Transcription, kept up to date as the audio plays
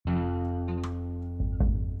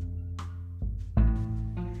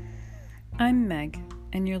I'm Meg,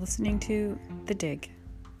 and you're listening to The Dig,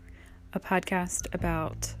 a podcast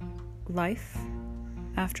about life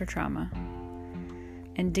after trauma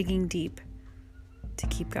and digging deep to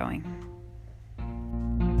keep going.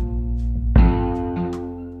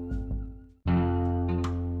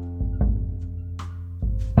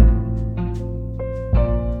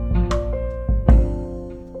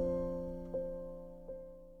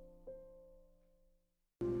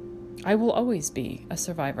 I will always be a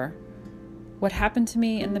survivor. What happened to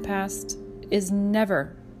me in the past is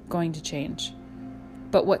never going to change.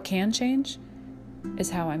 But what can change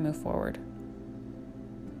is how I move forward.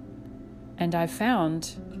 And I've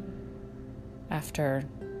found, after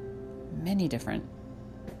many different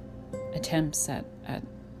attempts at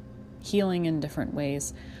healing in different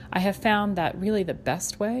ways, I have found that really the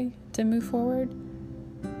best way to move forward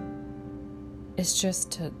is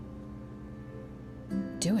just to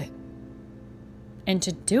do it. And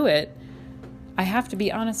to do it, I have to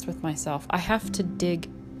be honest with myself. I have to dig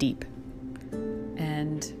deep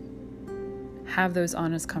and have those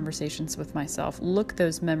honest conversations with myself. Look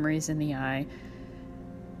those memories in the eye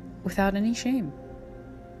without any shame.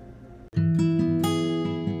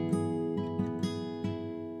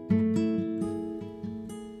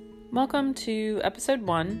 Welcome to episode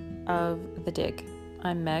 1 of The Dig.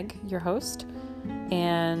 I'm Meg, your host,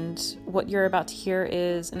 and what you're about to hear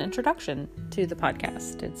is an introduction to the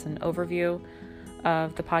podcast. It's an overview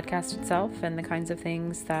of the podcast itself and the kinds of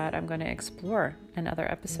things that I'm going to explore in other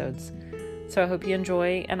episodes. So I hope you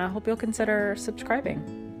enjoy, and I hope you'll consider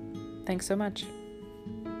subscribing. Thanks so much.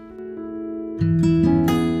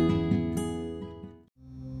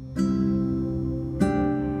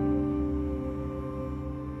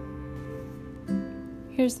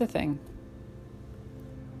 Here's the thing.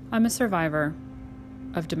 I'm a survivor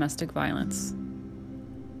of domestic violence.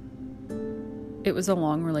 It was a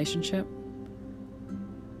long relationship.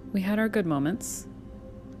 We had our good moments,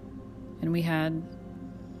 and we had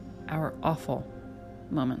our awful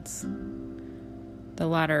moments. The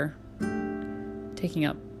latter taking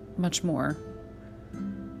up much more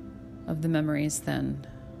of the memories than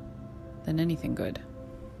anything good.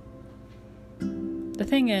 The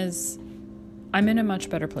thing is, I'm in a much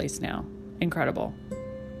better place now. Incredible.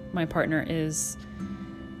 My partner is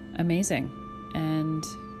amazing and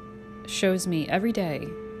shows me every day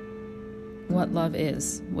what love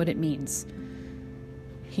is, what it means.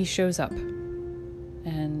 He shows up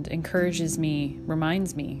and encourages me,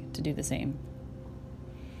 reminds me to do the same.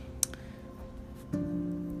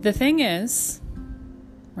 The thing is,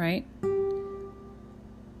 right,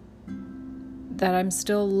 that I'm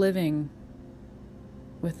still living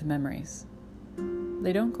with the memories.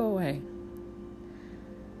 They don't go away.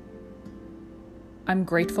 I'm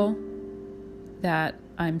grateful that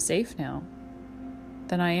I'm safe now,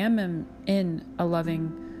 that I am in a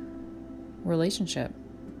loving relationship.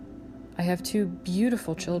 I have 2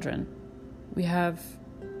 beautiful children. We have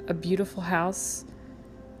a beautiful house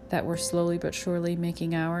that we're slowly but surely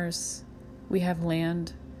making ours. We have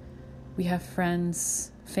land. We have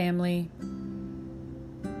friends, family.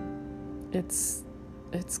 It's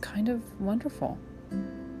kind of wonderful.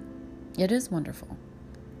 It is wonderful.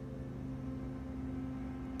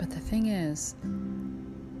 But the thing is,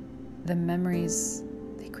 the memories,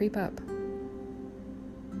 they creep up.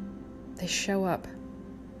 They show up.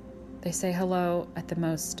 They say hello at the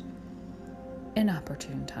most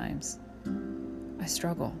inopportune times. I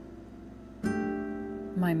struggle.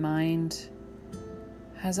 My mind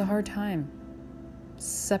has a hard time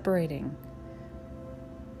separating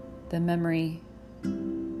the memory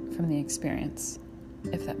from the experience,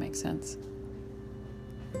 if that makes sense.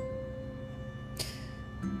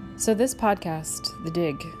 So this podcast, The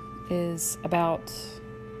Dig, is about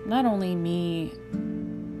not only me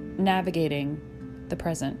navigating the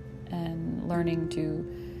present and learning to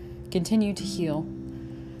continue to heal,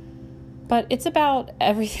 but it's about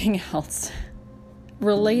everything else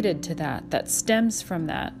related to that stems from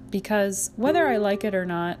that, because whether I like it or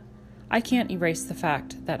not, I can't erase the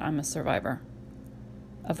fact that I'm a survivor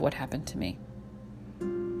of what happened to me.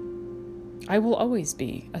 I will always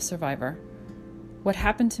be a survivor. What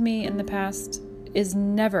happened to me in the past is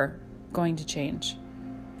never going to change.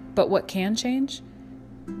 But what can change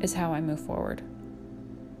is how I move forward.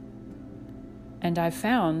 And I've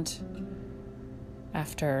found,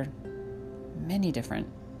 after many different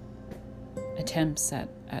attempts at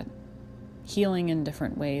healing in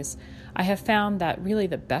different ways, I have found that really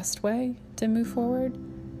the best way to move forward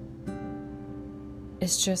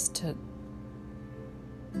is just to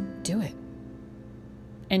do it.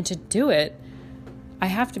 And to do it, I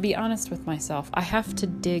have to be honest with myself. I have to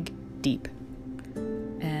dig deep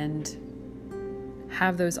and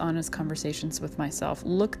have those honest conversations with myself,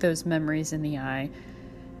 look those memories in the eye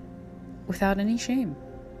without any shame,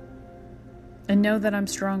 and know that I'm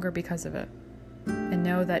stronger because of it. And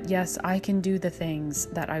know that, yes, I can do the things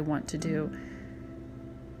that I want to do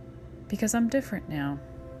because I'm different now.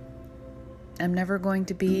 I'm never going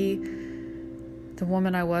to be the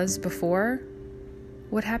woman I was before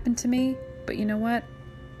what happened to me. But you know what?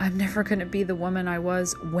 I'm never going to be the woman I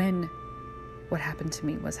was when what happened to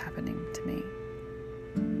me was happening to me.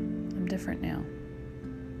 I'm different now.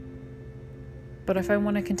 But if I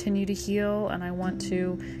want to continue to heal and I want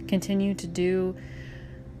to continue to do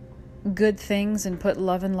good things and put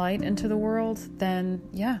love and light into the world, then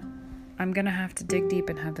yeah, I'm going to have to dig deep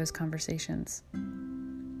and have those conversations.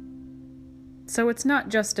 So it's not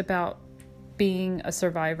just about being a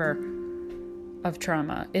survivor of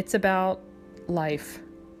trauma. It's about life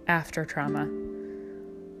after trauma,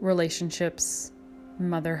 relationships,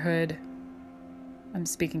 motherhood. I'm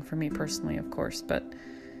speaking for me personally, of course, but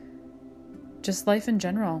just life in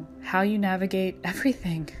general. How you navigate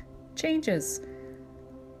everything changes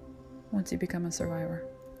once you become a survivor.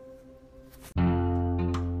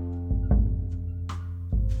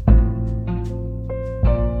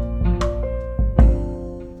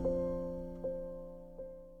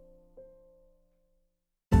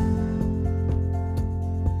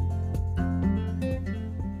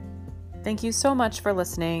 Thank you so much for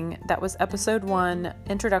listening. That was episode 1,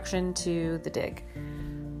 Introduction to the Dig.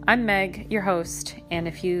 I'm Meg, your host, and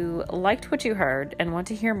if you liked what you heard and want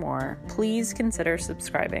to hear more, please consider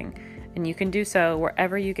subscribing, and you can do so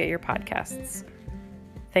wherever you get your podcasts.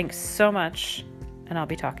 Thanks so much, and I'll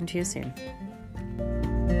be talking to you soon.